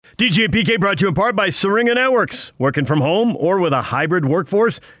DJ and PK brought to you in part by Syringa Networks. Working from home or with a hybrid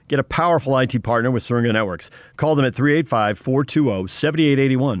workforce? Get a powerful IT partner with Syringa Networks. Call them at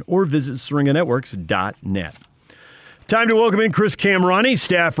 385-420-7881 or visit syringanetworks.net. Time to welcome in Chris Kamrani,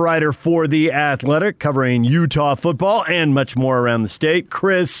 staff writer for The Athletic, covering Utah football and much more around the state.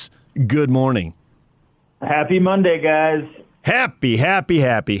 Chris, good morning. Happy Monday, guys. Happy.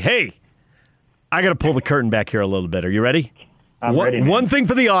 Hey, I got to pull the curtain back here a little bit. Are you ready? I'm ready, man. One thing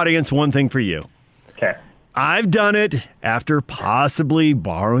for the audience, one thing for you. Okay. I've done it after possibly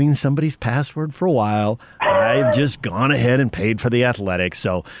borrowing somebody's password for a while. I've just gone ahead and paid for The Athletic.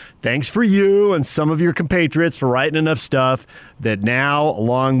 So thanks for you and some of your compatriots for writing enough stuff that now,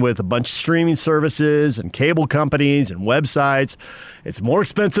 along with a bunch of streaming services and cable companies and websites, it's more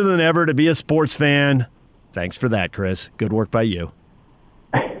expensive than ever to be a sports fan. Thanks for that, Chris. Good work by you.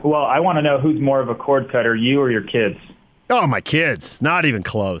 Well, I want to know who's more of a cord cutter, you or your kids? Oh, my kids. Not even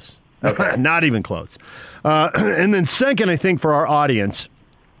close. Okay. Not even close. And then second, I think for our audience,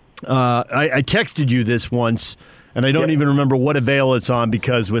 I texted you this once, and I don't even remember what avail it's on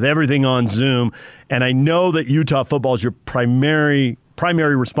because with everything on Zoom, and I know that Utah football is your primary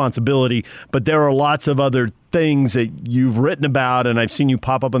responsibility, but there are lots of other things that you've written about, and I've seen you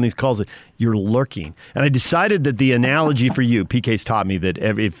pop up on these calls that you're lurking. And I decided that the analogy for you, PK's taught me that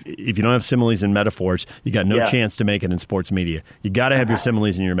if you don't have similes and metaphors, you got no chance to make it in sports media. You got to have your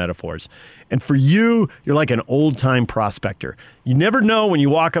similes and your metaphors. And for you, you're like an old-time prospector. You never know when you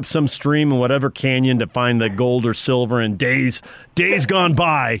walk up some stream in whatever canyon to find the gold or silver in days gone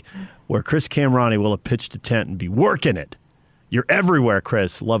by where Chris Kamrani will have pitched a tent and be working it. You're everywhere,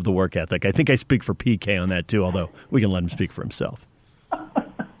 Chris. Love the work ethic. I think I speak for PK on that, too, although we can let him speak for himself.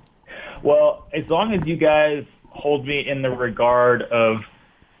 Well, as long as you guys hold me in the regard of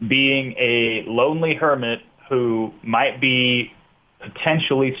being a lonely hermit who might be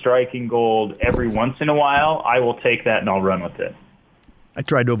potentially striking gold every once in a while, I will take that and I'll run with it. I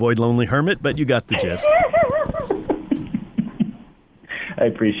tried to avoid lonely hermit, but you got the gist. I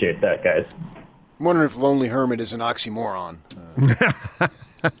appreciate that, guys. I'm wondering if Lonely Hermit is an oxymoron.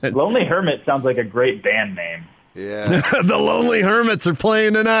 Lonely Hermit sounds like a great band name. Yeah. The Lonely Hermits are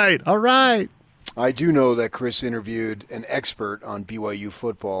playing tonight. All right. I do know that Chris interviewed an expert on BYU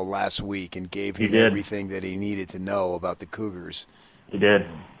football last week and gave him everything that he needed to know about the Cougars. He did.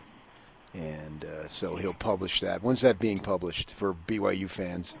 And so he'll publish that. When's that being published for BYU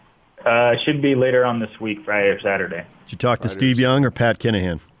fans? Should be later on this week, Friday or Saturday. Did you talk to Steve Young or Pat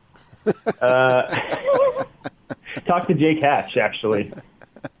Kinahan? Talk to Jake Hatch, actually.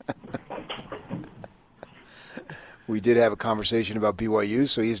 We did have a conversation about BYU,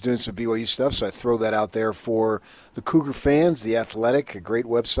 so he's doing some BYU stuff, so I throw that out there for the Cougar fans. The Athletic, a great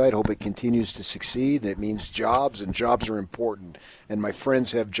website. Hope it continues to succeed. It means jobs, and jobs are important. And my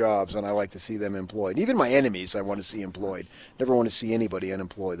friends have jobs, and I like to see them employed. Even my enemies I want to see employed. Never want to see anybody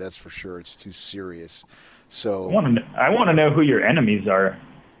unemployed, that's for sure. It's too serious. So I want to know who your enemies are.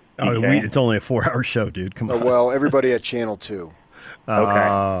 Oh, it's only a 4-hour show, dude. Come on. Well, everybody at Channel 2.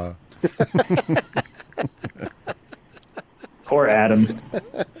 Okay. Poor Adam.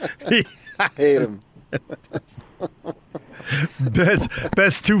 I hate him.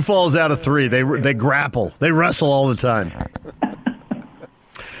 Best 2 falls out of 3. They grapple. They wrestle all the time.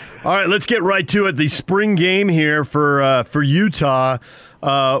 All right, let's get right to it. The spring game here for Utah.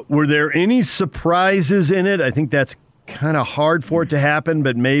 Were there any surprises in it? I think that's kind of hard for it to happen,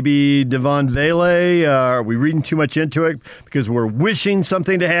 but maybe Devon Vele, are we reading too much into it because we're wishing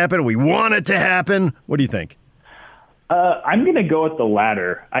something to happen? We want it to happen. What do you think? I'm going to go with the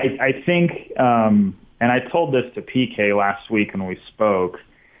latter. I think, and I told this to PK last week when we spoke,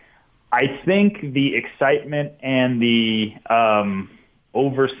 I think the excitement and the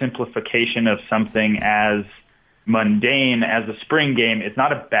oversimplification of something as mundane as a spring game is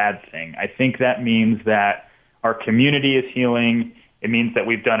not a bad thing. I think that means that our community is healing. It means that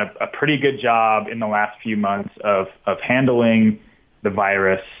we've done a pretty good job in the last few months of handling the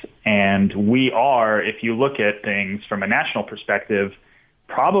virus. And we are, if you look at things from a national perspective,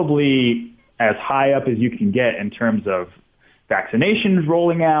 probably as high up as you can get in terms of vaccinations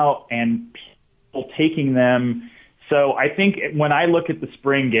rolling out and people taking them. So I think when I look at the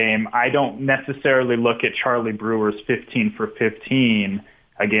spring game, I don't necessarily look at Charlie Brewer's 15 for 15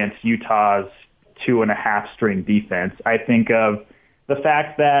 against Utah's 2.5 string defense. I think of the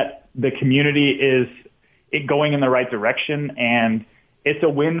fact that the community is going in the right direction, and it's a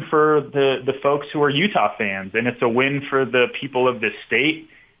win for the folks who are Utah fans, and it's a win for the people of this state.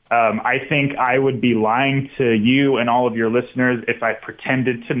 I think I would be lying to you and all of your listeners if I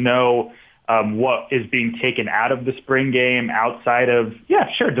pretended to know what is being taken out of the spring game outside of,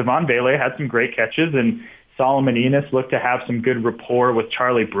 Devon Bailey had some great catches, and Solomon Enos looked to have some good rapport with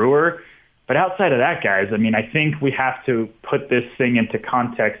Charlie Brewer. But outside of that, guys, I mean, I think we have to put this thing into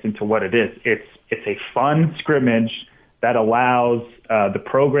context into what it is. It's a fun scrimmage that allows the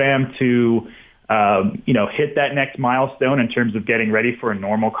program to hit that next milestone in terms of getting ready for a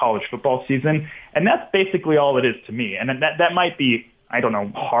normal college football season. And that's basically all it is to me. And that might be, I don't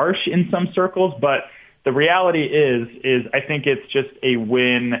know, harsh in some circles, but the reality is I think it's just a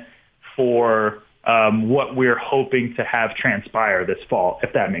win for what we're hoping to have transpire this fall,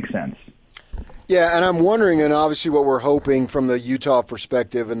 if that makes sense. Yeah, and I'm wondering, and obviously what we're hoping from the Utah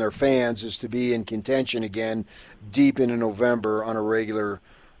perspective and their fans is to be in contention again deep into November on a regular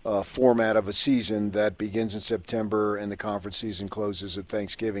format of a season that begins in September and the conference season closes at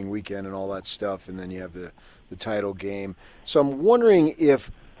Thanksgiving weekend and all that stuff, and then you have the title game. So I'm wondering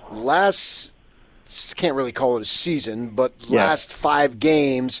if can't really call it a season, but last 5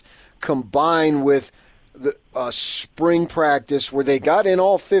 games combined with the spring practice where they got in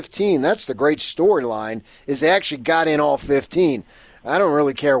all 15. That's the great storyline, is they actually got in all 15. I don't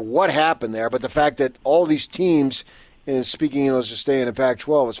really care what happened there, but the fact that all these teams, and speaking of those to stay in the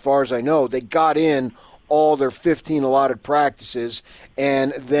Pac-12, as far as I know, they got in all their 15 allotted practices,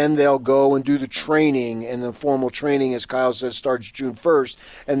 and then they'll go and do the training, and the formal training, as Kyle says, starts June 1st,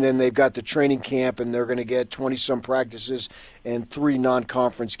 and then they've got the training camp, and they're going to get 20-some practices and 3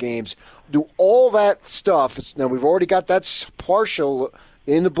 non-conference games. Do all that stuff, now we've already got that partial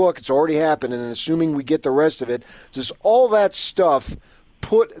in the book, it's already happened, and assuming we get the rest of it, does all that stuff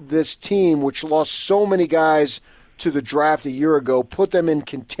put this team, which lost so many guys to the draft a year ago, put them in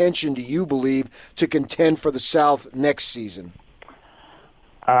contention, do you believe, to contend for the South next season?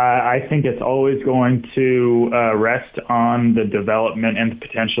 I think it's always going to rest on the development and the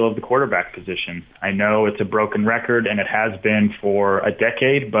potential of the quarterback position. I know it's a broken record, and it has been for a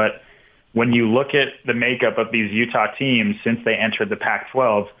decade, but when you look at the makeup of these Utah teams since they entered the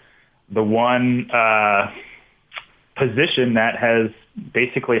Pac-12, the one position that has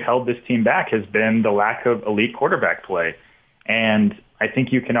basically held this team back has been the lack of elite quarterback play. And I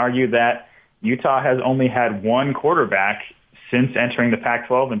think you can argue that Utah has only had one quarterback since entering the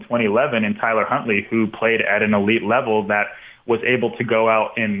Pac-12 in 2011 in Tyler Huntley, who played at an elite level that was able to go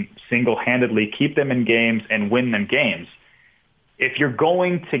out and single-handedly keep them in games and win them games. If you're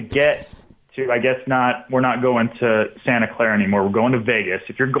going to get to, we're not going to Santa Clara anymore. We're going to Vegas.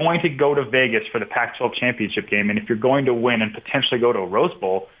 If you're going to go to Vegas for the Pac-12 championship game, and if you're going to win and potentially go to a Rose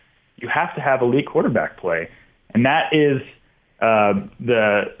Bowl, you have to have elite quarterback play. And that is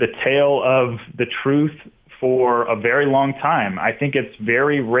the tale of the truth for a very long time. I think it's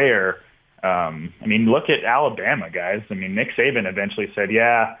very rare. Look at Alabama, guys. Nick Saban eventually said,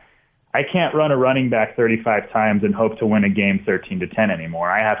 I can't run a running back 35 times and hope to win a game 13-10 anymore.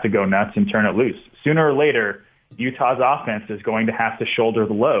 I have to go nuts and turn it loose. Sooner or later, Utah's offense is going to have to shoulder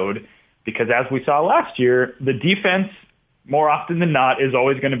the load because, as we saw last year, the defense, more often than not, is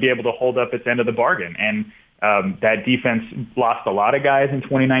always going to be able to hold up its end of the bargain. And that defense lost a lot of guys in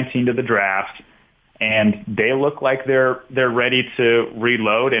 2019 to the draft, and they look like they're ready to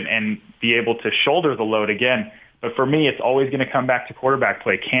reload and be able to shoulder the load again. But for me, it's always going to come back to quarterback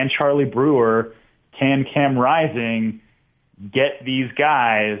play. Can Charlie Brewer, can Cam Rising get these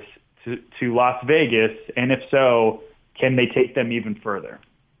guys to Las Vegas? And if so, can they take them even further?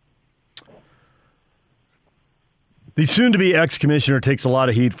 The soon-to-be ex-commissioner takes a lot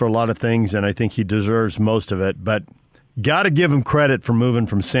of heat for a lot of things, and I think he deserves most of it. But got to give him credit for moving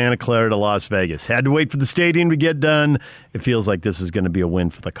from Santa Clara to Las Vegas. Had to wait for the stadium to get done. It feels like this is going to be a win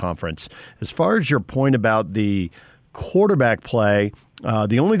for the conference. As far as your point about the quarterback play,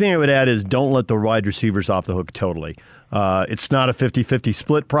 the only thing I would add is don't let the wide receivers off the hook totally. It's not a 50-50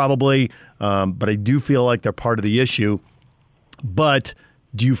 split probably, but I do feel like they're part of the issue. But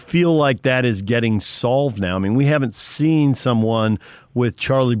do you feel like that is getting solved now? We haven't seen someone with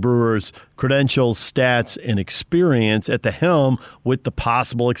Charlie Brewer's credentials, stats, and experience at the helm, with the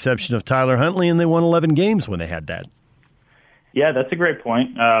possible exception of Tyler Huntley, and they won 11 games when they had that. Yeah, that's a great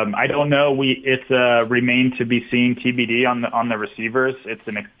point. I don't know. It's remain to be seen, TBD on the receivers. It's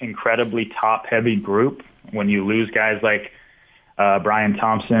an incredibly top-heavy group. When you lose guys like Brian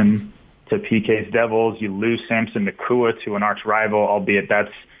Thompson to PK's Devils, you lose Samson Nakua to an arch rival, albeit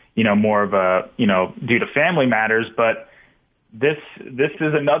that's more of a due to family matters. But this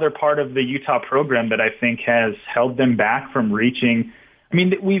is another part of the Utah program that I think has held them back from reaching.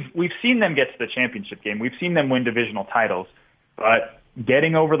 We've seen them get to the championship game. We've seen them win divisional titles. But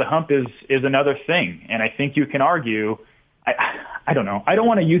getting over the hump is another thing. And I think you can argue I don't know. I don't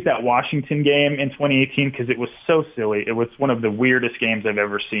want to use that Washington game in 2018 because it was so silly. It was one of the weirdest games I've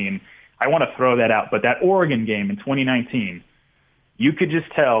ever seen. I want to throw that out. But that Oregon game in 2019, you could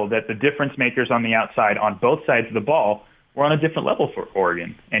just tell that the difference makers on the outside on both sides of the ball were on a different level for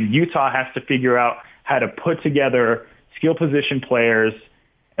Oregon. And Utah has to figure out how to put together skill position players,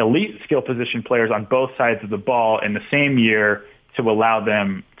 elite skill position players on both sides of the ball in the same year to allow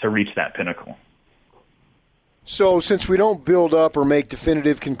them to reach that pinnacle. So since we don't build up or make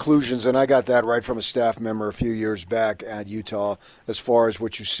definitive conclusions, and I got that right from a staff member a few years back at Utah as far as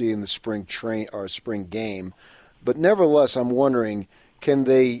what you see in the spring game, but nevertheless, I'm wondering, can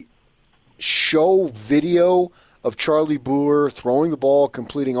they show video of Charlie Brewer throwing the ball,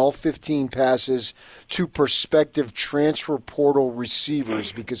 completing all 15 passes to prospective transfer portal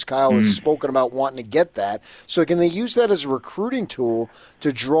receivers, because Kyle has spoken about wanting to get that. So can they use that as a recruiting tool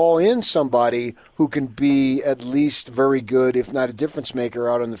to draw in somebody who can be at least very good, if not a difference maker,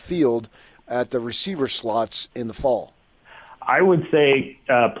 out on the field at the receiver slots in the fall? I would say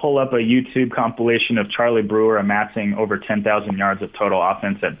pull up a YouTube compilation of Charlie Brewer amassing over 10,000 yards of total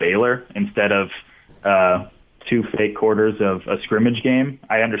offense at Baylor instead of 2 fake quarters of a scrimmage game.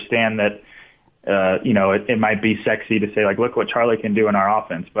 I understand that, it might be sexy to say, like, look what Charlie can do in our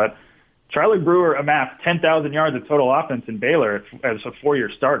offense. But Charlie Brewer amassed 10,000 yards of total offense in Baylor as a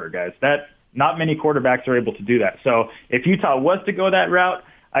 4-year starter, guys. That not many quarterbacks are able to do that. So if Utah was to go that route,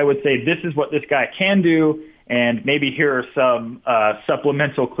 I would say this is what this guy can do, and maybe here are some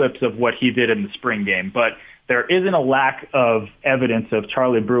supplemental clips of what he did in the spring game. But there isn't a lack of evidence of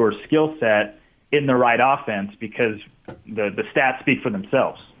Charlie Brewer's skill set in the right offense because the stats speak for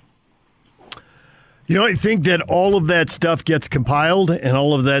themselves. I think that all of that stuff gets compiled and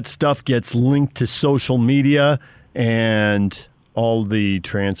all of that stuff gets linked to social media, and all the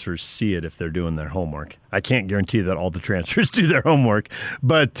transfers see it if they're doing their homework. I can't guarantee that all the transfers do their homework,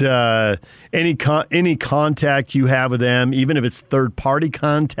 but any contact you have with them, even if it's third-party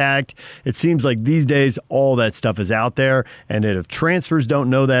contact, it seems like these days all that stuff is out there, and if transfers don't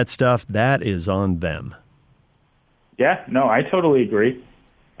know that stuff, that is on them. Yeah, no, I totally agree.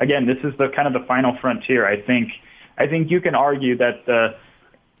 Again, this is the kind of the final frontier. I think you can argue that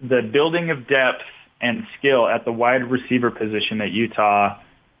the building of depth and skill at the wide receiver position at Utah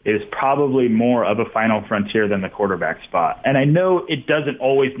is probably more of a final frontier than the quarterback spot. And I know it doesn't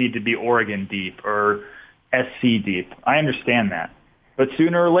always need to be Oregon deep or SC deep. I understand that. But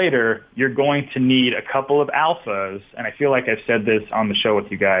sooner or later, you're going to need a couple of alphas. And I feel like I've said this on the show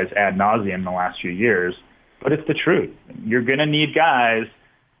with you guys ad nauseum in the last few years, but it's the truth. You're going to need guys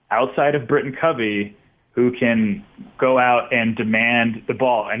outside of Britton Covey who can go out and demand the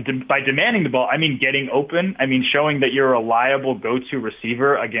ball. And by demanding the ball, I mean getting open. I mean showing that you're a reliable go-to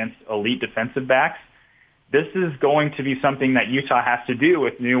receiver against elite defensive backs. This is going to be something that Utah has to do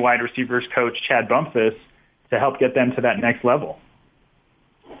with new wide receivers coach Chad Bumphus to help get them to that next level.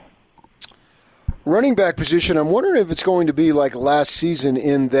 Running back position, I'm wondering if it's going to be like last season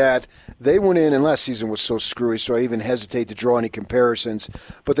in that they went in, and last season was so screwy, so I even hesitate to draw any comparisons,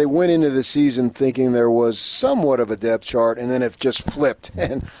 but they went into the season thinking there was somewhat of a depth chart, and then it just flipped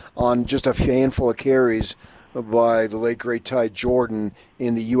and on just a handful of carries by the late, great Ty Jordan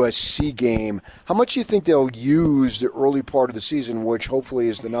in the USC game. How much do you think they'll use the early part of the season, which hopefully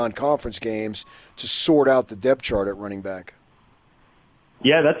is the non-conference games, to sort out the depth chart at running back?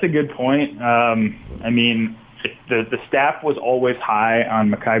 Yeah, that's a good point. I mean, the staff was always high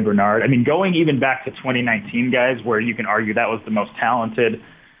on Mekhi Bernard. I mean, going even back to 2019, guys, where you can argue that was the most talented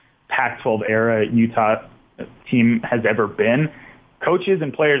Pac-12 era Utah team has ever been. Coaches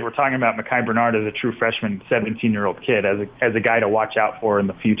and players were talking about Mekhi Bernard as a true freshman, 17-year-old kid, as a guy to watch out for in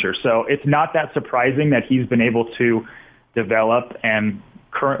the future. So it's not that surprising that he's been able to develop and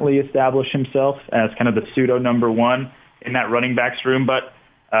currently establish himself as kind of the pseudo number one in that running backs room. But,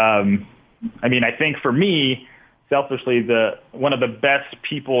 I mean, I think for me, selfishly, one of the best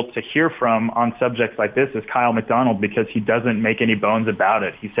people to hear from on subjects like this is Kyle McDonald, because he doesn't make any bones about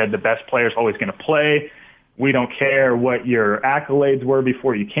it. He said the best player is always going to play. We don't care what your accolades were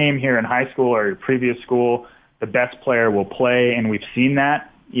before you came here in high school or your previous school. The best player will play, and we've seen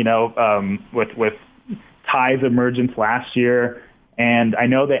that, with Ty's emergence last year. And I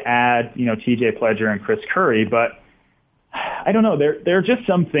know they add, TJ Pledger and Chris Curry, but I don't know. There are just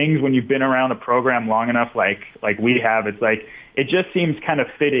some things when you've been around a program long enough, like we have. It's like it just seems kind of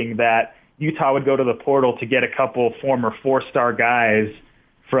fitting that Utah would go to the portal to get a couple former 4-star guys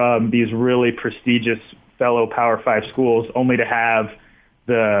from these really prestigious fellow Power 5 schools, only to have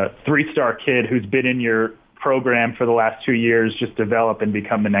the 3-star kid who's been in your program for the last 2 years just develop and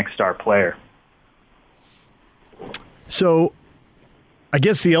become the next star player. So I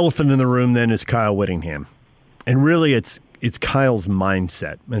guess the elephant in the room then is Kyle Whittingham. And really it's Kyle's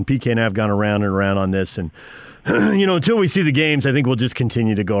mindset. And PK and I have gone around and around on this. And, until we see the games, I think we'll just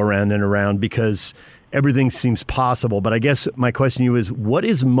continue to go around and around because everything seems possible. But I guess my question to you is, what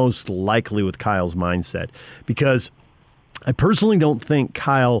is most likely with Kyle's mindset? Because I personally don't think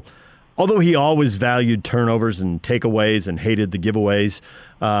Kyle, although he always valued turnovers and takeaways and hated the giveaways,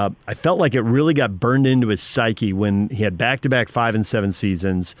 I felt like it really got burned into his psyche when he had back-to-back 5 and 7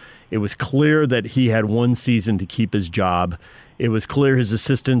 seasons. It was clear that he had one season to keep his job. It was clear his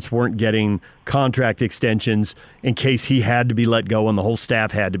assistants weren't getting contract extensions in case he had to be let go and the whole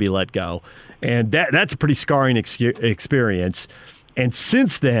staff had to be let go. And that's a pretty scarring experience. And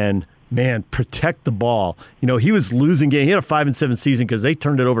since then, man, protect the ball. He was losing games. He had a 5 and 7 season because they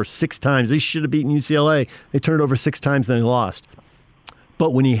turned it over 6 times. They should have beaten UCLA. They turned it over 6 times, then they lost.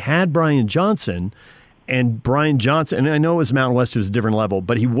 But when he had Brian Johnson, and I know it was Mountain West, it was a different level,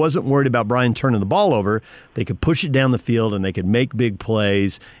 but he wasn't worried about Brian turning the ball over. They could push it down the field and they could make big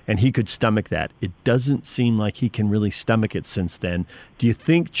plays, and he could stomach that. It doesn't seem like he can really stomach it since then. Do you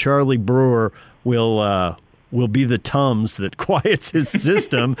think Charlie Brewer will be the Tums that quiets his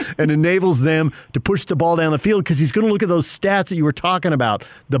system and enables them to push the ball down the field? Because he's going to look at those stats that you were talking about,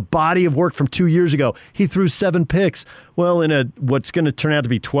 the body of work from 2 years ago. He threw 7 picks. Well, in what's going to turn out to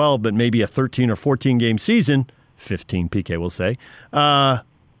be 12, but maybe a 13 or 14 game season, 15 PK will say,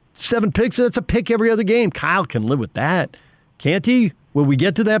 7 picks, that's a pick every other game. Kyle can live with that. Can't he? Will we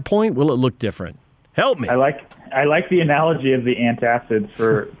get to that point? Will it look different? Help me. I like the analogy of the antacids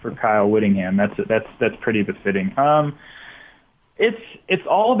for Kyle Whittingham. That's pretty befitting. It's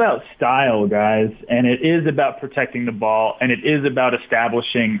all about style, guys, and it is about protecting the ball, and it is about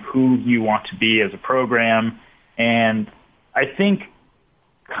establishing who you want to be as a program. And I think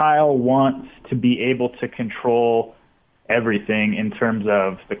Kyle wants to be able to control everything in terms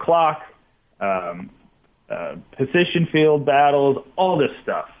of the clock, position field battles, all this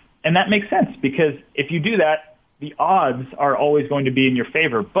stuff. And that makes sense because if you do that, the odds are always going to be in your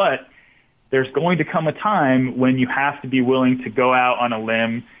favor. But there's going to come a time when you have to be willing to go out on a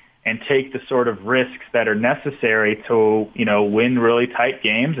limb and take the sort of risks that are necessary to, win really tight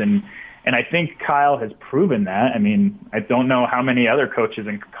games. And I think Kyle has proven that. I mean, I don't know how many other coaches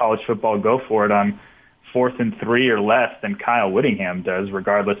in college football go for it on 4th and 3 or less than Kyle Whittingham does,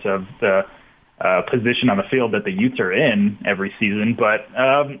 regardless of the position on the field that the Utes are in every season. But,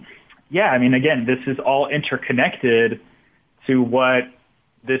 again, this is all interconnected to what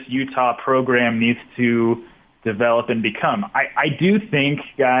this Utah program needs to develop and become. I do think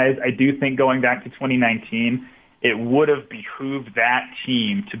going back to 2019, it would have behooved that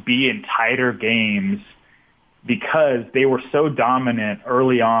team to be in tighter games because they were so dominant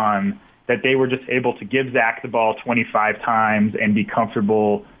early on that they were just able to give Zach the ball 25 times and be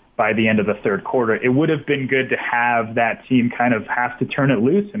comfortable by the end of the third quarter. It would have been good to have that team kind of have to turn it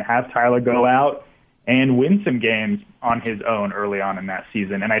loose and have Tyler go out and win some games on his own early on in that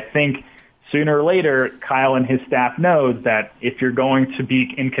season. And I think sooner or later, Kyle and his staff knows that if you're going to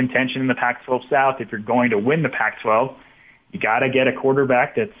be in contention in the Pac-12 South, if you're going to win the Pac-12, you got to get a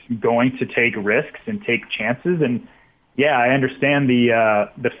quarterback that's going to take risks and take chances. And yeah, I understand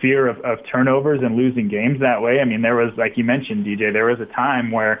the fear of turnovers and losing games that way. I mean, there was, like you mentioned, DJ, there was a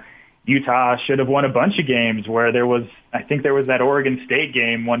time where Utah should have won a bunch of games where I think there was that Oregon State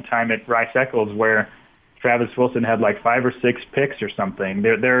game one time at Rice-Eccles where Travis Wilson had like 5 or 6 picks or something.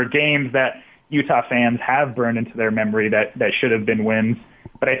 There are games that Utah fans have burned into their memory that should have been wins.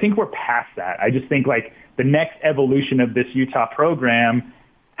 But I think we're past that. I just think like the next evolution of this Utah program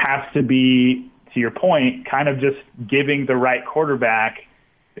has to be, to your point, kind of just giving the right quarterback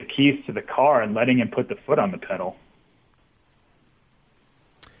the keys to the car and letting him put the foot on the pedal.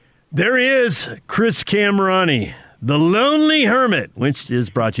 There he is, Chris Kamrani, the Lonely Hermit, which is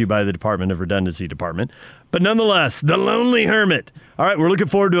brought to you by the Department of Redundancy Department. But nonetheless, the Lonely Hermit. All right, we're looking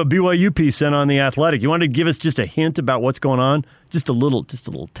forward to a BYU piece sent on The Athletic. You want to give us just a hint about what's going on? Just a little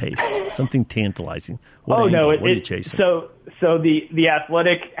taste, something tantalizing. What are you chasing? So the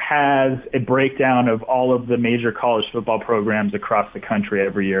Athletic has a breakdown of all of the major college football programs across the country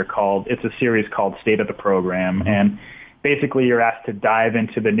every year. It's a series called State of the Program, mm-hmm. And basically you're asked to dive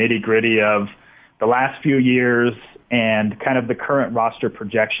into the nitty-gritty of the last few years and kind of the current roster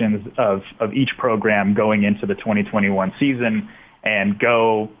projections of each program going into the 2021 season, and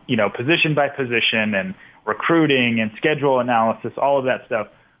go, position by position and recruiting and schedule analysis, all of that stuff,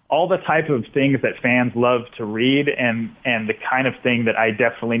 all the type of things that fans love to read and the kind of thing that I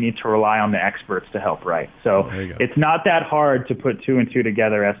definitely need to rely on the experts to help write. So it's not that hard to put 2 and 2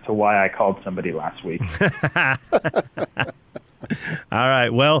 together as to why I called somebody last week. All right.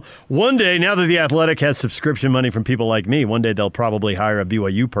 Well, one day, now that The Athletic has subscription money from people like me, one day they'll probably hire a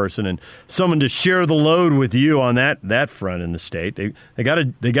BYU person and someone to share the load with you on that front in the state. They got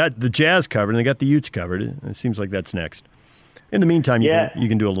the Jazz covered and they got the Utes covered. It seems like that's next. In the meantime, you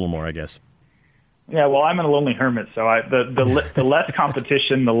can do a little more, I guess. Yeah, well, I'm a lonely hermit, so the less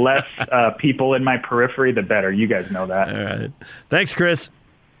competition, the less people in my periphery, the better. You guys know that. All right. Thanks, Chris.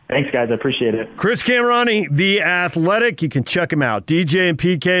 Thanks, guys. I appreciate it. Chris Camerani, The Athletic. You can check him out. DJ and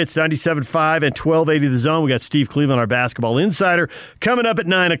PK, it's 97.5 and 1280 The Zone. We got Steve Cleveland, our basketball insider, coming up at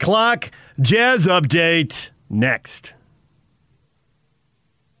 9 o'clock. Jazz update next.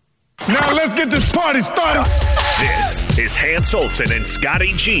 Now let's get this party started. This is Hans Olsen and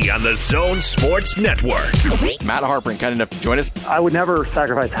Scotty G on the Zone Sports Network. Matt Harpern, kind enough to join us. I would never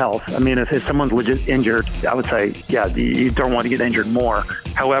sacrifice health. I mean, if someone's legit injured, I would say, yeah, you don't want to get injured more.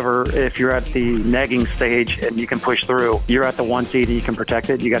 However, if you're at the nagging stage and you can push through, you're at the 1 seed and you can protect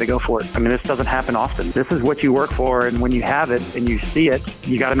it, you got to go for it. I mean, this doesn't happen often. This is what you work for, and when you have it and you see it,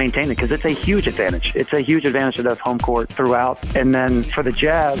 you got to maintain it because it's a huge advantage. It's a huge advantage to have home court throughout. And then for the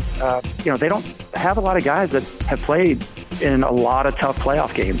Jazz, they don't have a lot of guys that have played in a lot of tough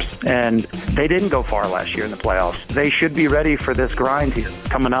playoff games, and they didn't go far last year in the playoffs. They should be ready for this grind here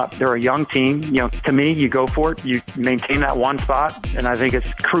coming up. They're a young team. To me, you go for it. You maintain that one spot, and I think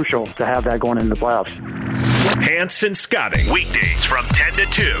it's crucial to have that going into the playoffs. Hans and Scotty, weekdays from 10 to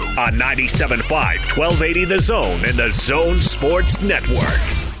 2 on 97.5, 1280 The Zone and the Zone Sports Network.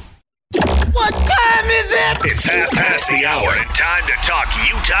 What time is it? It's 1:30 and time to talk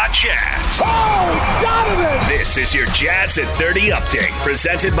Utah Jazz. Oh, Donovan! This is your Jazz at 30 update,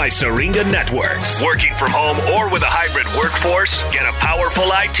 presented by Syringa Networks. Working from home or with a hybrid workforce? Get a powerful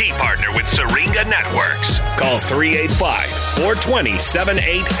IT partner with Syringa Networks. Call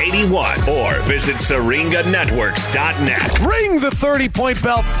 385-420-7881 or visit syringanetworks.net. Ring the 30-point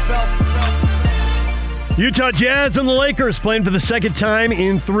bell. Utah Jazz and the Lakers playing for the second time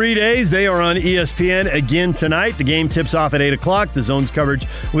in 3 days. They are on ESPN again tonight. The game tips off at 8 o'clock. The Zone's coverage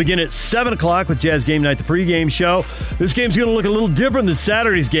will begin at 7 o'clock with Jazz Game Night, the pregame show. This game's going to look a little different than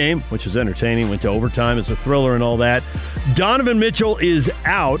Saturday's game, which was entertaining, went to overtime, it's a thriller and all that. Donovan Mitchell is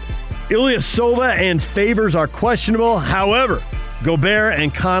out. Ilyasova and Favors are questionable. However, Gobert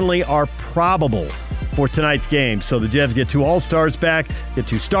and Conley are probable for tonight's game. So the Jazz get 2 All-Stars back, get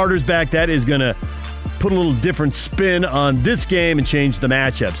 2 starters back. That is going to put a little different spin on this game and change the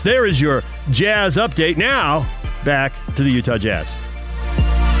matchups. There is your Jazz update. Now, back to the Utah Jazz.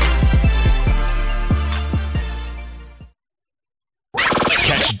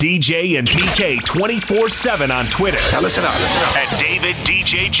 Catch DJ and PK 24/7 on Twitter. Now listen up. At David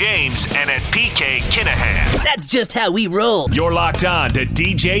DJ James and at PK Kinahan. That's just how we roll. You're locked on to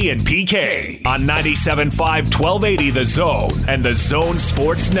DJ and PK on 97.5 1280 The Zone and the Zone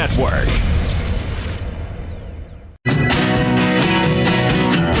Sports Network.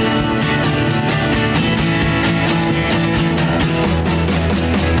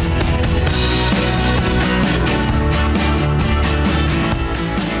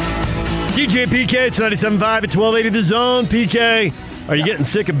 DJ PK, it's 97.5 at 1280 The Zone. PK, are you getting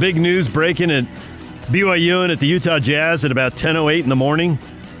sick of big news breaking at BYU and at the Utah Jazz at about 10:08 in the morning?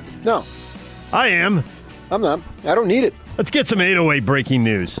 No, I am. I'm not. I don't need it. Let's get some 808 breaking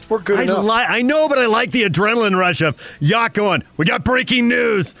news. We're good enough. I know, but I like the adrenaline rush of Yacht going, we got breaking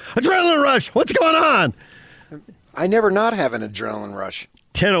news. Adrenaline rush. What's going on? I never not have an adrenaline rush.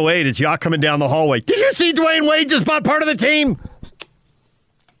 10:08 is Yacht coming down the hallway. Did you see Dwayne Wade just bought part of the team?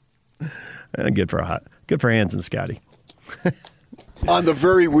 Good for Hans and Scotty. On the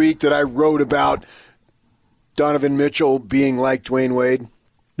very week that I wrote about Donovan Mitchell being like Dwayne Wade.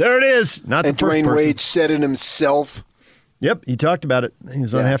 There it is. Not and the first Dwayne person. Wade said it himself. Yep, he talked about it. He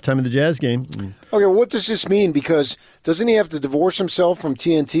was on halftime of the Jazz game. Okay, well, what does this mean? Because doesn't he have to divorce himself from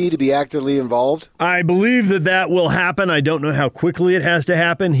TNT to be actively involved? I believe that will happen. I don't know how quickly it has to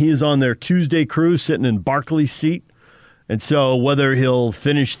happen. He is on their Tuesday crew sitting in Barkley's seat. And so whether he'll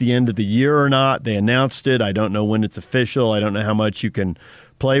finish the end of the year or not, they announced it. I don't know when it's official. I don't know how much you can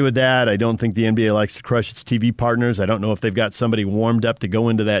play with that. I don't think the NBA likes to crush its TV partners. I don't know if they've got somebody warmed up to go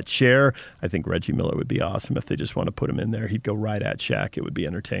into that chair. I think Reggie Miller would be awesome if they just want to put him in there. He'd go right at Shaq. It would be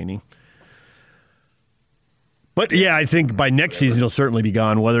entertaining. But, yeah, I think by next season he'll certainly be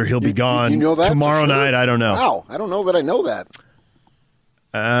gone. Whether he'll be gone tomorrow night, I don't know. Wow, I don't know that I know that.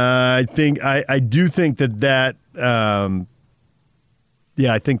 I do think that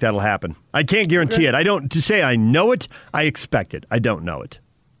Yeah, I think that'll happen. I can't guarantee it. I don't to say I know it. I expect it. I don't know it,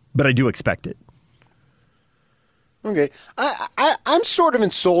 but I do expect it. Okay, I'm sort of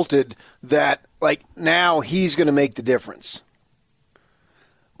insulted that now he's going to make the difference.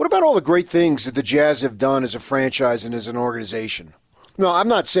 What about all the great things that the Jazz have done as a franchise and as an organization? No, I'm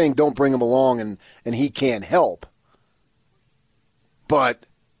not saying don't bring him along and he can't help. But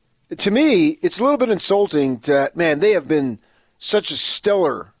to me, it's a little bit insulting that, man, they have been such a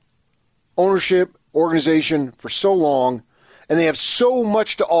stellar ownership organization for so long, and they have so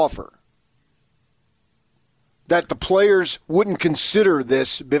much to offer that the players wouldn't consider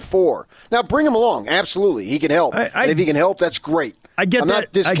this before. Now, bring him along. Absolutely. He can help. And if he can help, that's great. I'm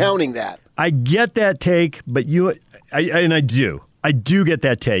not discounting that. I get that take, but I do. I do get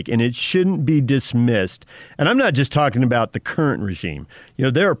that take, and it shouldn't be dismissed. And I'm not just talking about the current regime.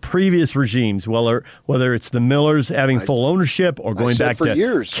 There are previous regimes, whether it's the Millers having full ownership or going back to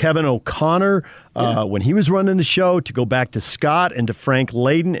years. Kevin O'Connor when he was running the show, to go back to Scott and to Frank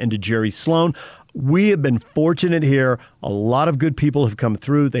Layden and to Jerry Sloan. We have been fortunate here. A lot of good people have come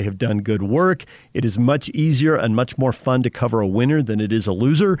through. They have done good work. It is much easier and much more fun to cover a winner than it is a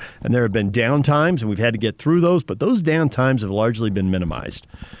loser. And there have been down times, and we've had to get through those, but those down times have largely been minimized.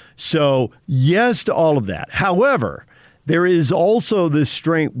 So, yes to all of that. However, there is also this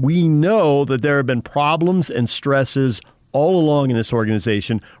strength. We know that there have been problems and stresses all along in this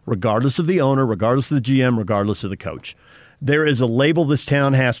organization, regardless of the owner, regardless of the GM, regardless of the coach. There is a label this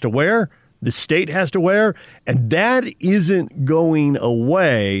town has to wear. The state has to wear, and that isn't going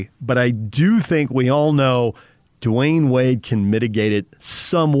away, but I do think we all know Dwayne Wade can mitigate it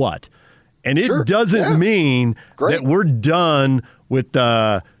somewhat. And it doesn't mean that we're done with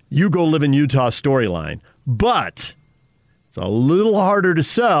the you go live in Utah storyline. But it's a little harder to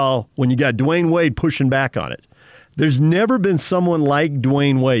sell when you got Dwayne Wade pushing back on it. There's never been someone like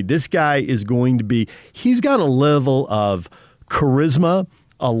Dwayne Wade. This guy is going to be, he's got a level of charisma,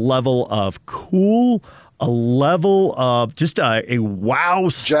 a level of cool, a level of just a wow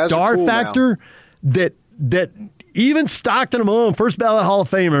star factor that even Stockton and Malone, first ballot Hall of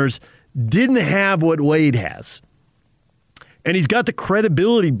Famers, didn't have what Wade has. And he's got the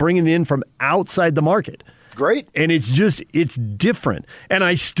credibility bringing it in from outside the market. Great. And it's different. And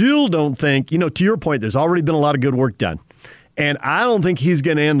I still don't think, to your point, there's already been a lot of good work done. And I don't think he's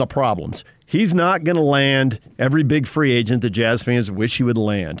going to end the problems. He's not going to land every big free agent that Jazz fans wish he would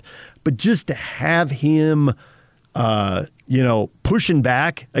land. But just to have him, pushing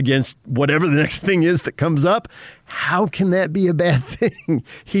back against whatever the next thing is that comes up, how can that be a bad thing?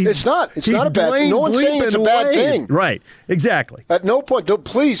 It's not. It's not a bad thing. No one's saying it's a bad thing. Right. Exactly. At no point,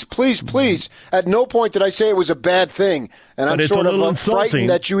 please, at no point did I say it was a bad thing. And I'm sort of frightened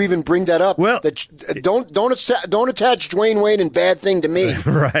that you even bring that up. Well, don't attach Dwayne Wade and bad thing to me.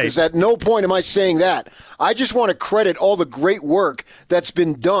 Right. Because at no point am I saying that. I just want to credit all the great work that's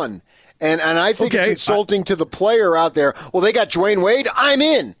been done. And I think it's insulting to the player out there. Well, they got Dwayne Wade. I'm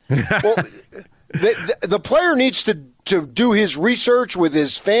in. Well, the player needs to do his research with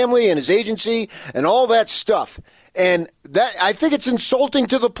his family and his agency and all that stuff. And that I think it's insulting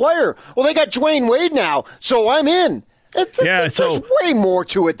to the player. Well, they got Dwayne Wade now, so I'm in. There's way more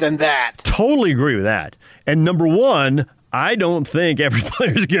to it than that. Totally agree with that. And number one, I don't think every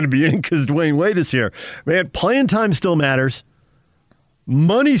player is going to be in because Dwayne Wade is here. Man, playing time still matters.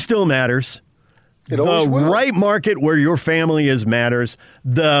 Money still matters. It always will. The right market where your family is matters.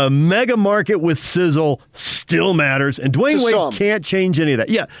 The mega market with sizzle still matters. And Dwayne Wade can't change any of that.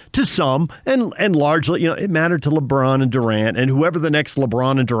 Yeah, to some. And largely, it mattered to LeBron and Durant. And whoever the next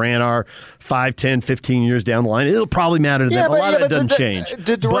LeBron and Durant are 5, 10, 15 years down the line, it'll probably matter to them. A lot of it doesn't change.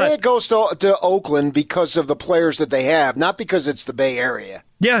 Durant goes to Oakland because of the players that they have, not because it's the Bay Area.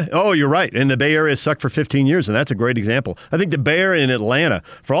 Yeah. Oh, you're right. And the Bay Area sucked for 15 years, and that's a great example. I think the Bay Area and Atlanta,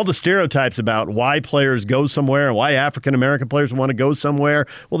 for all the stereotypes about why players go somewhere and why African-American players want to go somewhere,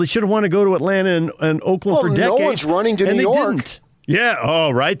 well, they should have wanted to go to Atlanta and Oakland for decades. No one's running to New York. Didn't. Yeah. Oh,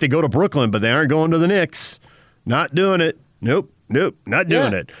 right. They go to Brooklyn, but they aren't going to the Knicks. Not doing it. Nope. Not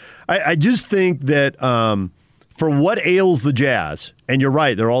doing it. I just think that for what ails the Jazz, and you're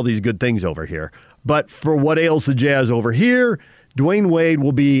right, there are all these good things over here, but for what ails the Jazz over here, Dwayne Wade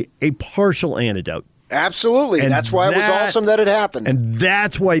will be a partial antidote. Absolutely. And that's why it was awesome that it happened. And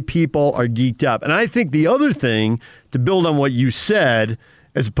that's why people are geeked up. And I think the other thing, to build on what you said,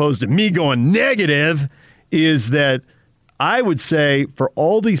 as opposed to me going negative, is that I would say for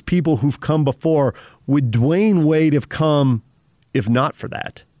all these people who've come before, would Dwayne Wade have come if not for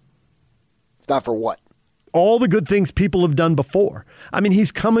that? Not for what? all the good things people have done before. I mean,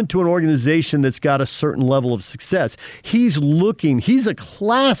 he's coming to an organization that's got a certain level of success. He's a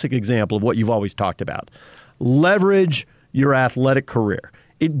classic example of what you've always talked about. Leverage your athletic career.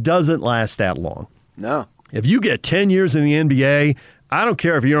 It doesn't last that long. No. If you get 10 years in the NBA, I don't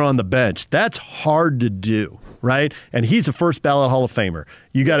care if you're on the bench. That's hard to do, right? And he's a first ballot Hall of Famer.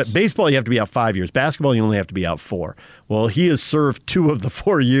 You got it. Baseball, you have to be out 5 years. Basketball, you only have to be out 4. Well, he has served 2 of the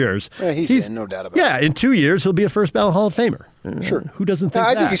 4 years. Yeah, he's in, no doubt about it. Yeah, in 2 years, he'll be a first ballot Hall of Famer. Sure. Who doesn't think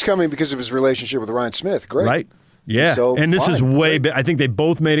I that? think he's coming because of his relationship with Ryan Smith. Great. Right. Yeah, So, and this is fine. way. I think they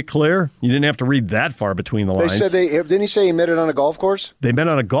both made it clear. You didn't have to read that far between the They lines. said didn't he say he met it on a golf course? They met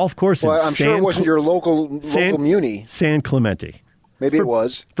on a golf course Well, in I'm sure it wasn't your local Muni. San Clemente. Maybe it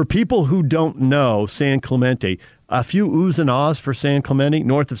was. For people who don't know San Clemente, a few oohs and ahs for San Clemente,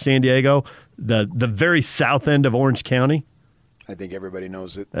 north of San Diego, the very south end of Orange County. I think everybody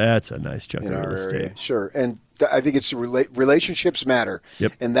knows it. That's a nice chunk In of our real estate. area. Sure. And I think it's relationships matter.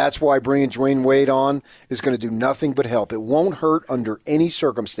 Yep. And that's why bringing Dwayne Wade on is going to do nothing but help. It won't hurt under any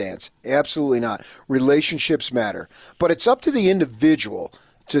circumstance. Absolutely not. Relationships matter. But it's up to the individual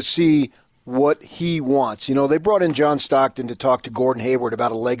to see what he wants. You know, they brought in John Stockton to talk to Gordon Hayward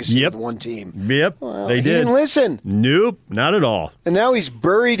about a legacy with one team. Yep, Well, they he did. didn't listen. Nope, not at all. And now he's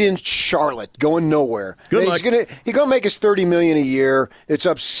buried in Charlotte, going nowhere. Good He's luck. gonna make his $30 million a year. It's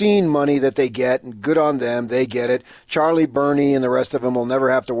obscene money that they get, and good on them. They get it. Charlie, Bernie, and the rest of them will never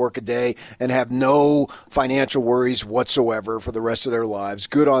have to work a day and have no financial worries whatsoever for the rest of their lives.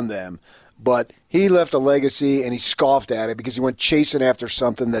 Good on them. But he left a legacy, and he scoffed at it because he went chasing after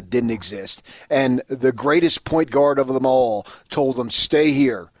something that didn't exist. And the greatest point guard of them all told him, stay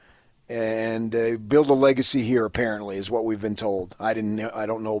here and build a legacy here, apparently, is what we've been told. I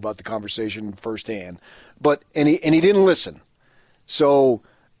don't know about the conversation firsthand. But and he didn't listen. So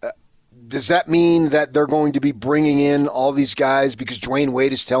does that mean that they're going to be bringing in all these guys because Dwayne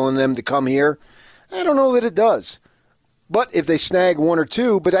Wade is telling them to come here? I don't know that it does. But if they snag 1 or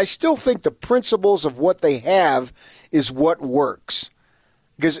 2, but I still think the principles of what they have is what works.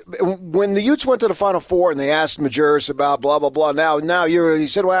 Because when the Utes went to the Final Four and they asked Majerus about blah, blah, blah, now he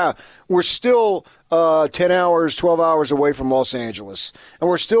said, wow, we're still 10 hours, 12 hours away from Los Angeles. And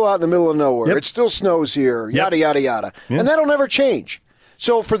we're still out in the middle of nowhere. Yep. It still snows here, yada, yada, yada. Yep. And that'll never change.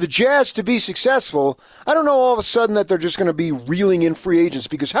 So for the Jazz to be successful, I don't know all of a sudden that they're just going to be reeling in free agents,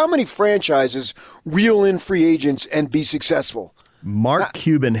 because how many franchises reel in free agents and be successful? Mark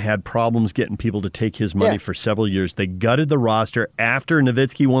Cuban had problems getting people to take his money for several years. They gutted the roster after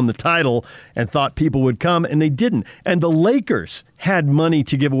Nowitzki won the title and thought people would come, and they didn't. And the Lakers had money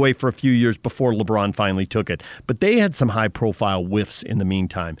to give away for a few years before LeBron finally took it. But they had some high-profile whiffs in the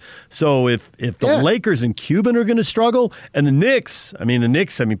meantime. So if the Lakers and Cuban are going to struggle, and the Knicks,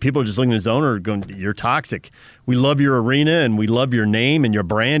 people are just looking at his owner going, you're toxic. We love your arena, and we love your name and your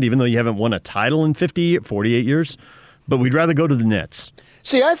brand, even though you haven't won a title in 48 years. But we'd rather go to the Nets.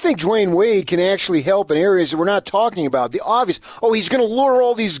 See, I think Dwayne Wade can actually help in areas that we're not talking about. The obvious, he's going to lure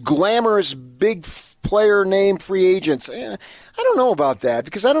all these glamorous big player name free agents. I don't know about that,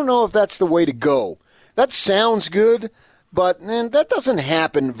 because I don't know if that's the way to go. That sounds good, but that doesn't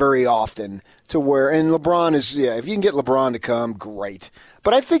happen very often to where, and LeBron is, if you can get LeBron to come, great.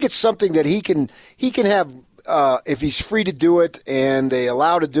 But I think it's something that he can have, if he's free to do it and they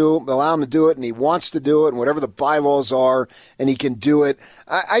allow him to do it, and he wants to do it, and whatever the bylaws are, and he can do it.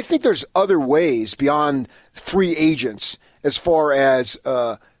 I think there's other ways beyond free agents as far as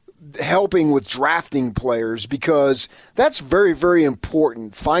helping with drafting players, because that's very, very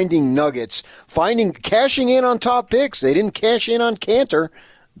important. Finding nuggets, cashing in on top picks. They didn't cash in on Cantor.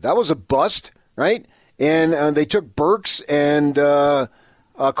 That was a bust, right? And they took Burks, and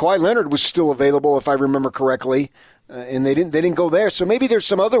Kawhi Leonard was still available, if I remember correctly, and they didn't go there. So maybe there's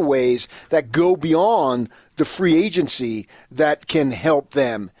some other ways that go beyond the free agency that can help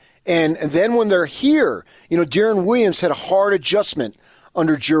them. And then when they're here, Deron Williams had a hard adjustment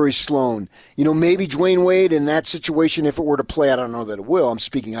under Jerry Sloan. Maybe Dwayne Wade in that situation, if it were to play, I don't know that it will. I'm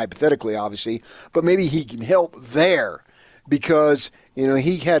speaking hypothetically, obviously, but maybe he can help there, because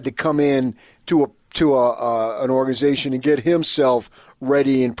he had to come in to an organization and get himself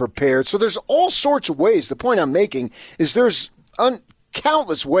ready and prepared. So there's all sorts of ways. The point I'm making is there's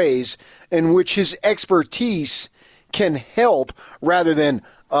countless ways in which his expertise can help, rather than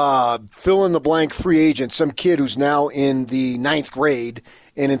fill-in-the-blank free agent, some kid who's now in the 9th grade,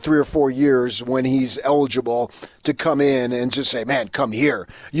 and in 3 or 4 years when he's eligible to come in and just say, man, come here.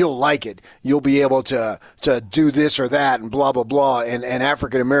 You'll like it. You'll be able to do this or that and blah, blah, blah, and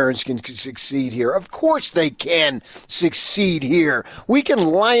African Americans can succeed here. Of course they can succeed here. We can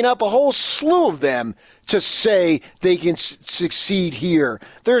line up a whole slew of them to say they can succeed here.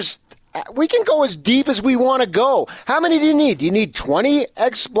 We can go as deep as we want to go. How many do you need? Do you need 20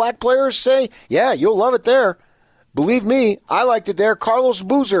 ex-black players say, yeah, you'll love it there? Believe me, I liked it there. Carlos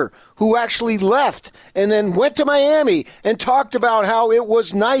Boozer, who actually left and then went to Miami and talked about how it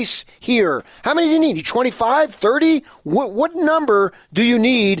was nice here. How many do you need? 25, 30? What number do you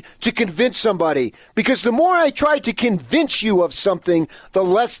need to convince somebody? Because the more I try to convince you of something, the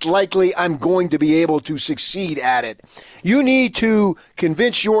less likely I'm going to be able to succeed at it. You need to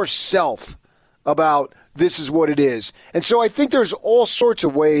convince yourself about this is what it is. And so I think there's all sorts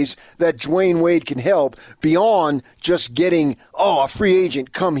of ways that Dwayne Wade can help beyond just getting, a free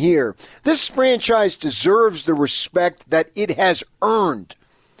agent, come here. This franchise deserves the respect that it has earned.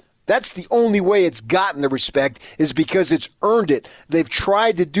 That's the only way it's gotten the respect, is because it's earned it. They've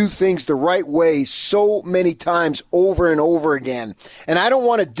tried to do things the right way so many times over and over again. And I don't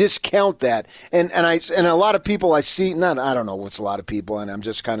want to discount that. And a lot of people I see, I don't know what's a lot of people, and I'm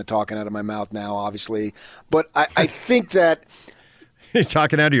just kind of talking out of my mouth now, obviously. But I think that... You're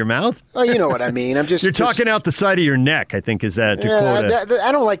talking out of your mouth? Oh, you know what I mean. You're talking out the side of your neck, I think, is that to quote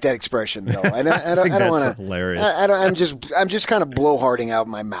I don't like that expression, though. I don't want to. Hilarious. I'm just kind of blowharding out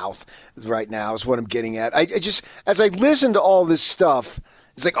my mouth right now. Is what I'm getting at. I just, as I listen to all this stuff,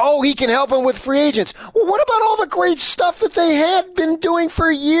 it's like, he can help him with free agents. Well, what about all the great stuff that they had been doing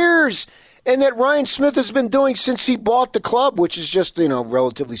for years? And that Ryan Smith has been doing since he bought the club, which is just,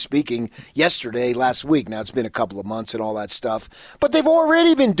 relatively speaking, last week. Now, it's been a couple of months and all that stuff. But they've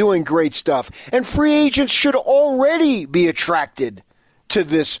already been doing great stuff. And free agents should already be attracted to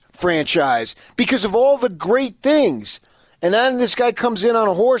this franchise because of all the great things. And then this guy comes in on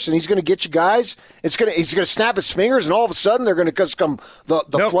a horse, and he's going to get you guys. He's going to snap his fingers, and all of a sudden they're going to come.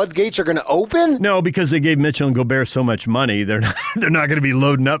 The floodgates are going to open. No, because they gave Mitchell and Gobert so much money, they're not going to be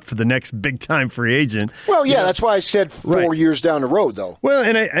loading up for the next big time free agent. Well, yeah, that's why I said 4 years down the road, though. Well,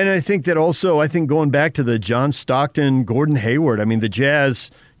 and I think that also, going back to the John Stockton, Gordon Hayward. I mean, the Jazz,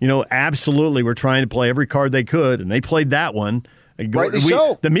 absolutely were trying to play every card they could, and they played that one. Rightly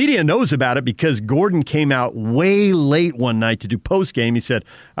so. The media knows about it because Gordon came out way late one night to do postgame. He said,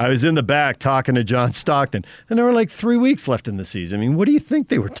 I was in the back talking to John Stockton. And there were like 3 weeks left in the season. I mean, what do you think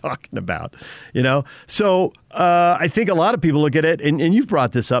they were talking about? So I think a lot of people look at it, and you've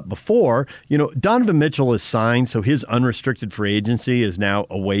brought this up before. Donovan Mitchell is signed, so his unrestricted free agency is now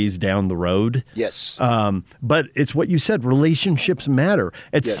a ways down the road. Yes. But it's what you said, relationships matter.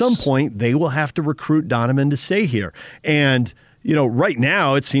 At some point, they will have to recruit Donovan to stay here. And right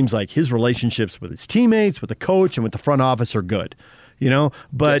now it seems like his relationships with his teammates, with the coach, and with the front office are good.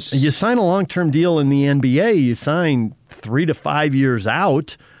 But you sign a long-term deal in the NBA, you sign 3 to 5 years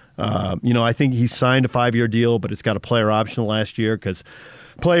out. I think he signed a 5-year deal, but it's got a player option last year because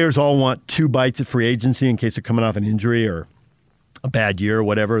players all want 2 bites at free agency in case they're coming off an injury or a bad year or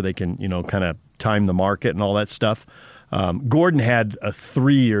whatever. They can, kind of time the market and all that stuff. Gordon had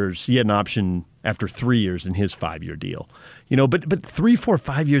 3 years. He had an option after 3 years in his 5-year deal. But 3, 4,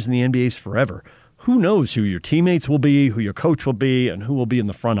 5 years in the NBA is forever. Who knows who your teammates will be, who your coach will be, and who will be in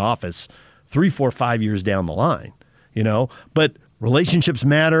the front office 3, 4, 5 years down the line. But relationships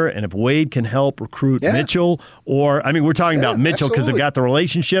matter, and if Wade can help recruit Mitchell, we're talking about Mitchell because they've got the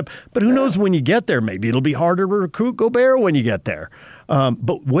relationship, but who knows when you get there? Maybe it'll be harder to recruit Gobert when you get there.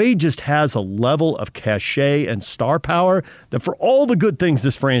 But Wade just has a level of cachet and star power that for all the good things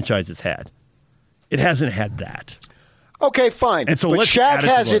this franchise has had, it hasn't had that. Okay, fine. And so but Shaq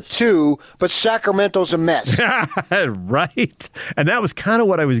has it too, but Sacramento's a mess. Right. And that was kind of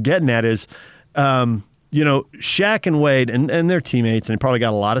what I was getting at is, Shaq and Wade and their teammates, and they probably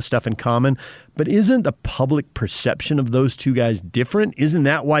got a lot of stuff in common, but isn't the public perception of those two guys different? Isn't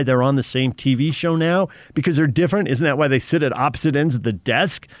that why they're on the same TV show now? Because they're different? Isn't that why they sit at opposite ends of the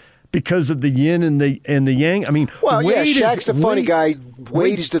desk? Because of the yin and the yang? I mean, Wade Shaq's the funny guy.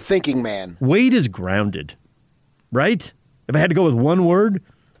 Wade is the thinking man. Wade is grounded, right? If I had to go with one word,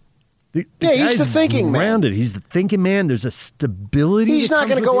 the he's the thinking grounded. man. He's the thinking man. There's a stability. He's not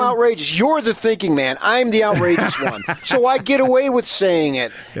going to go outrageous. You're the thinking man. I'm the outrageous one. So I get away with saying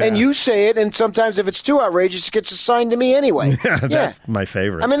it. Yeah. And you say it, and sometimes if it's too outrageous, it gets assigned to me anyway. That's my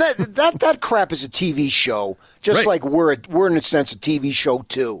favorite. I mean, that crap is a TV show, just like we're in a sense a TV show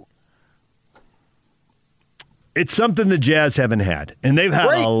too. It's something the Jazz haven't had, and they've had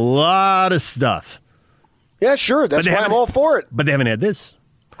a lot of stuff. Yeah, sure. That's why I'm all for it. But they haven't had this.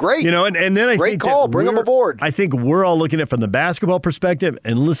 Great. And then I Great think call. Bring them aboard. I think we're all looking at it from the basketball perspective,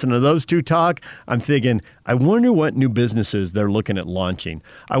 and listen to those two talk. I'm thinking, I wonder what new businesses they're looking at launching.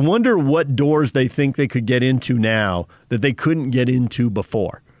 I wonder what doors they think they could get into now that they couldn't get into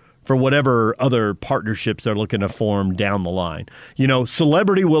before for whatever other partnerships they're looking to form down the line.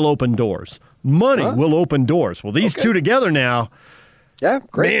 Celebrity will open doors. Money will open doors. Well, these two together now. Yeah,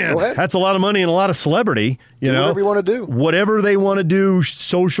 great. Man, Go ahead. that's a lot of money and a lot of celebrity. Do whatever you want to do. Whatever they want to do,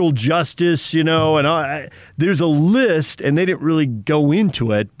 social justice, and there's a list, and they didn't really go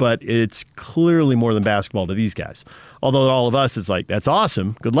into it, but it's clearly more than basketball to these guys. Although all of us, it's like, that's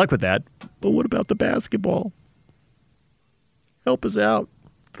awesome. Good luck with that. But what about the basketball? Help us out.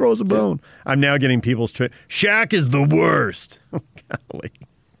 Throw us a bone. I'm now getting people's Shaq is the worst. Golly.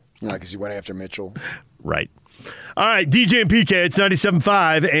 No, because you went after Mitchell. Right. All right, DJ and PK, it's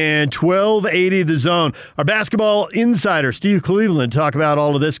 97.5 and 1280 The Zone. Our basketball insider, Steve Cleveland, talk about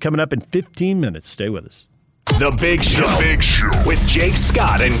all of this coming up in 15 minutes. Stay with us. The Big Show. With Jake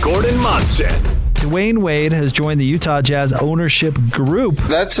Scott and Gordon Monson. Dwayne Wade has joined the Utah Jazz ownership group.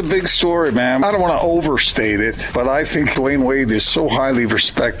 That's a big story, man. I don't want to overstate it, but I think Dwayne Wade is so highly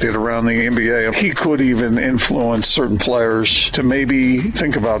respected around the NBA. He could even influence certain players to maybe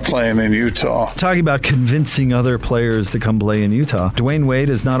think about playing in Utah. Talking about convincing other players to come play in Utah. Dwayne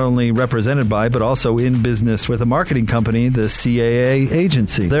Wade is not only represented by, but also in business with a marketing company, the CAA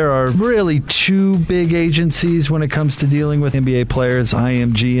agency. There are really two big agencies when it comes to dealing with NBA players,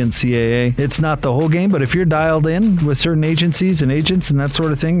 IMG and CAA. It's not the whole game, but if you're dialed in with certain agencies and agents and that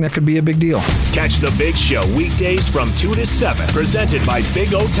sort of thing, that could be a big deal. Catch the Big Show weekdays from 2 to 7, presented by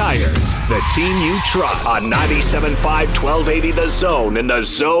Big O Tires, the team you trust, on 97.5 1280 The Zone and the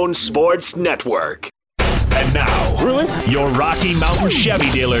Zone Sports Network. And now, your Rocky Mountain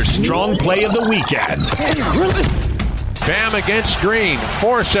Chevy dealer's strong play of the weekend. Bam against Green.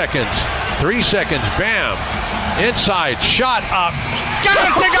 4 seconds. 3 seconds. Bam. Inside. Shot up. Got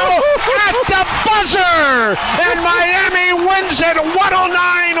it to go at the buzzer. And Miami wins it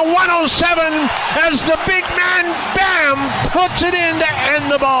 109-107 as the big man Bam puts it in to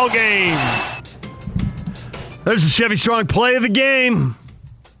end the ball game. There's the Chevy Strong play of the game.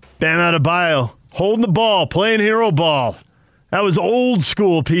 Bam Adebayo holding the ball, playing hero ball. That was old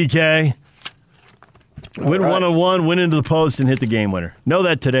school, PK. Win 101, win into the post, and hit the game winner. Know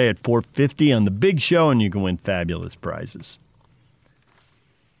that today at 4:50 on the Big Show, and you can win fabulous prizes.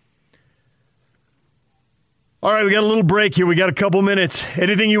 All right, we got a little break here. We got a couple minutes.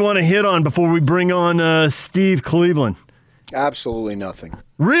 Anything you want to hit on before we bring on Steve Cleveland? Absolutely nothing.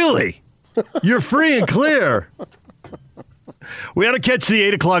 Really? You're free and clear. We ought to catch the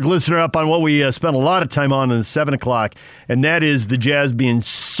 8 o'clock listener up on what we spent a lot of time on the 7 o'clock, and that is the Jazz being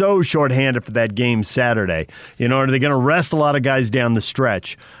so shorthanded for that game Saturday. Are they going to rest a lot of guys down the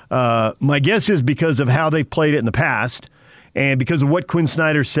stretch? My guess is because of how they've played it in the past, and because of what Quinn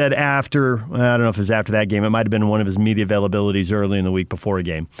Snyder said after, I don't know if it was after that game, it might have been one of his media availabilities early in the week before a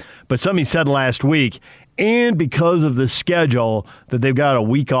game, but something he said last week, and because of the schedule that they've got a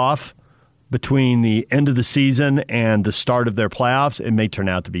week off between the end of the season and the start of their playoffs, it may turn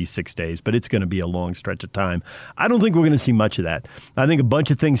out to be 6 days, but it's going to be a long stretch of time. I don't think we're going to see much of that. I think a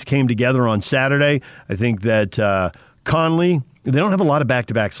bunch of things came together on Saturday. I think that Conley, they don't have a lot of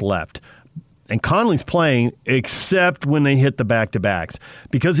back-to-backs left. And Conley's playing except when they hit the back-to-backs.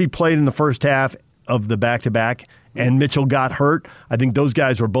 Because he played in the first half of the back-to-back and Mitchell got hurt, I think those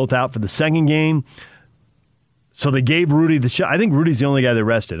guys were both out for the second game. So they gave Rudy the shot. I think Rudy's the only guy they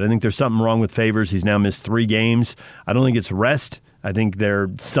rested. I think there's something wrong with Favors. He's now missed 3 games. I don't think it's rest. I think they're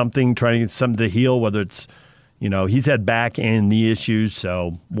trying to get something to heal, whether it's, he's had back and knee issues,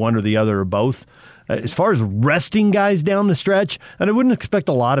 so one or the other or both. As far as resting guys down the stretch, and I wouldn't expect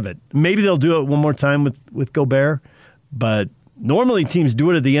a lot of it. Maybe they'll do it one more time with Gobert, but normally teams do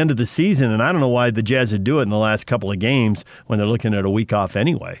it at the end of the season, and I don't know why the Jazz would do it in the last couple of games when they're looking at a week off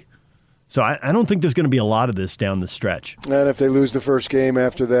anyway. So I don't think there's going to be a lot of this down the stretch. And if they lose the first game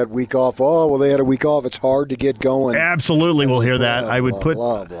after that week off, they had a week off. It's hard to get going. Absolutely, we'll hear that. I would put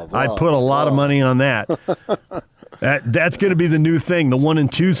I'd put a lot of money on that. That's going to be the new thing. The 1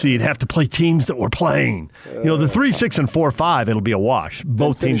 and 2 seed have to play teams that we're playing. The 3, 6, and 4, 5, it'll be a wash.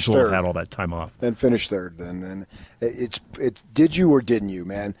 Both teams will have had all that time off. Then finish third. Then it's did you or didn't you,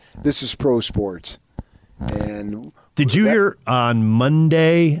 man? This is pro sports. And did you hear on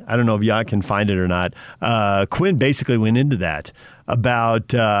Monday, I don't know if y'all can find it or not, Quinn basically went into that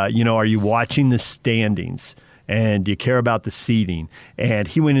about, are you watching the standings and do you care about the seeding? And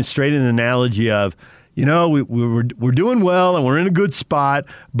he went in straight in the analogy of, we're doing well and we're in a good spot,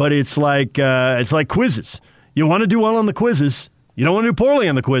 but it's like quizzes. You want to do well on the quizzes. You don't want to do poorly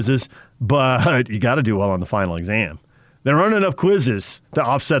on the quizzes, but you got to do well on the final exam. There aren't enough quizzes to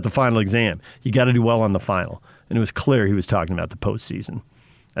offset the final exam. You got to do well on the final. And it was clear he was talking about the postseason.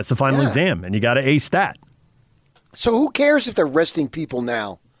 That's the final exam, and you got to ace that. So who cares if they're resting people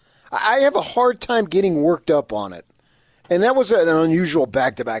now? I have a hard time getting worked up on it. And that was an unusual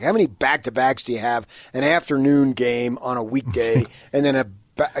back-to-back. How many back-to-backs do you have? An afternoon game on a weekday and then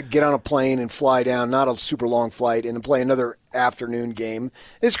get on a plane and fly down, not a super long flight, and then play another afternoon game.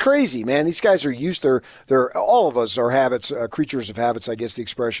 It's crazy, man. These guys are used to, all of us are habits, creatures of habits, I guess the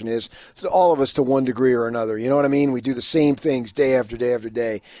expression is, all of us to one degree or another. You know what I mean? We do the same things day after day after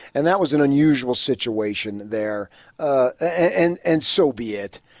day. And that was an unusual situation there. And so be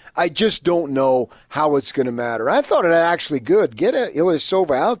it. I just don't know how it's going to matter. I thought it actually good. Get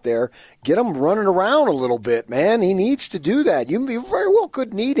Ilyasova out there. Get him running around a little bit, man. He needs to do that. You very well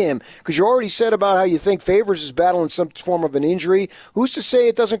could need him because you already said about how you think Favors is battling some form of an injury. Who's to say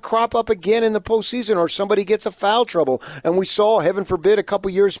it doesn't crop up again in the postseason or somebody gets a foul trouble? And we saw, heaven forbid, a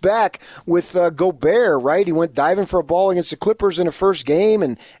couple years back with Gobert, right? He went diving for a ball against the Clippers in the first game,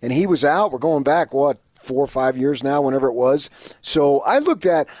 and he was out. We're going back, 4 or 5 years now, whenever it was. So I look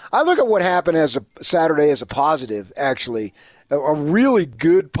at what happened as a Saturday as a positive, actually. A really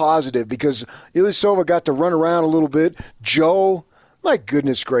good positive because Ilyasova got to run around a little bit. Joe, my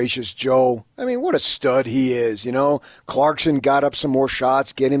goodness gracious, Joe. I mean, what a stud he is, you know. Clarkson got up some more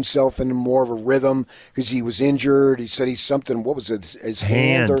shots, get himself into more of a rhythm because he was injured. He said he's something, what was it, his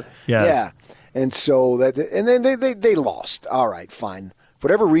hand? Yeah. And so and then they lost. All right, fine. For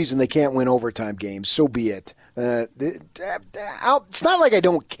whatever reason, they can't win overtime games. So be it. It's not like I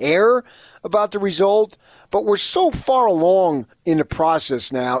don't care about the result, but we're so far along in the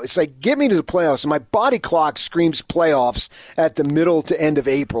process now. It's like, get me to the playoffs. And my body clock screams playoffs at the middle to end of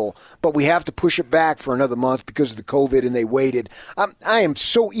April, but we have to push it back for another month because of the COVID, and they waited. I am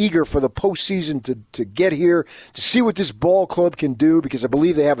so eager for the postseason to get here, to see what this ball club can do, because I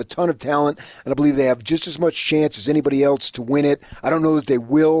believe they have a ton of talent, and I believe they have just as much chance as anybody else to win it. I don't know that they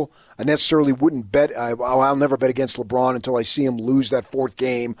will. I necessarily wouldn't bet. I'll never bet against LeBron until I see him lose that fourth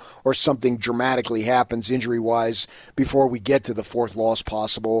game or something dramatically happens injury-wise before we get to the fourth loss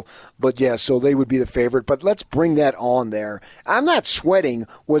possible. But, yeah, so they would be the favorite. But let's bring that on there. I'm not sweating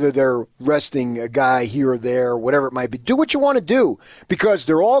whether they're resting a guy here or there, whatever it might be. Do what you want to do because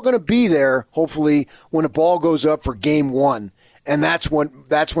they're all going to be there, hopefully, when the ball goes up for game one. And that's when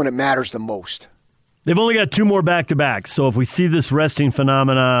it matters the most. They've only got 2 more back-to-backs, so if we see this resting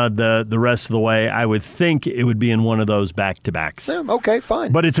phenomena the rest of the way, I would think it would be in one of those back-to-backs. Yeah, okay,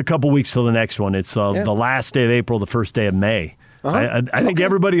 fine. But it's a couple weeks till the next one. It's the last day of April, the first day of May. Uh-huh. I think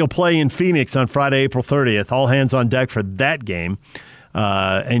everybody will play in Phoenix on Friday, April 30th. All hands on deck for that game.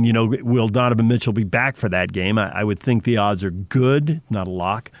 And, will Donovan Mitchell be back for that game? I would think the odds are good, not a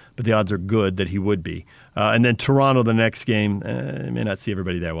lock, but the odds are good that he would be. And then Toronto, the next game, I may not see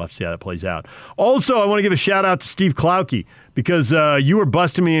everybody there. We'll have to see how that plays out. Also, I want to give a shout-out to Steve Klauke because you were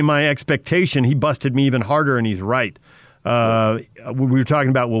busting me in my expectation. He busted me even harder, and he's right. We were talking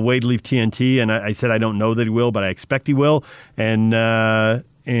about, will Wade leave TNT? And I said I don't know that he will, but I expect he will.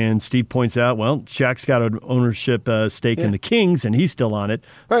 And Steve points out, well, Shaq's got an ownership stake in the Kings, and he's still on it.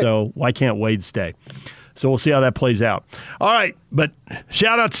 Right. So why can't Wade stay? So we'll see how that plays out. All right, but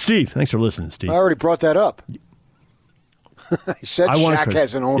shout out to Steve. Thanks for listening, Steve. I already brought that up. I said Shaq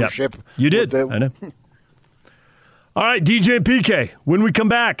has an ownership. Yep. You did. I know. All right, DJ and PK. When we come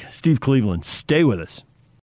back, Steve Cleveland, stay with us.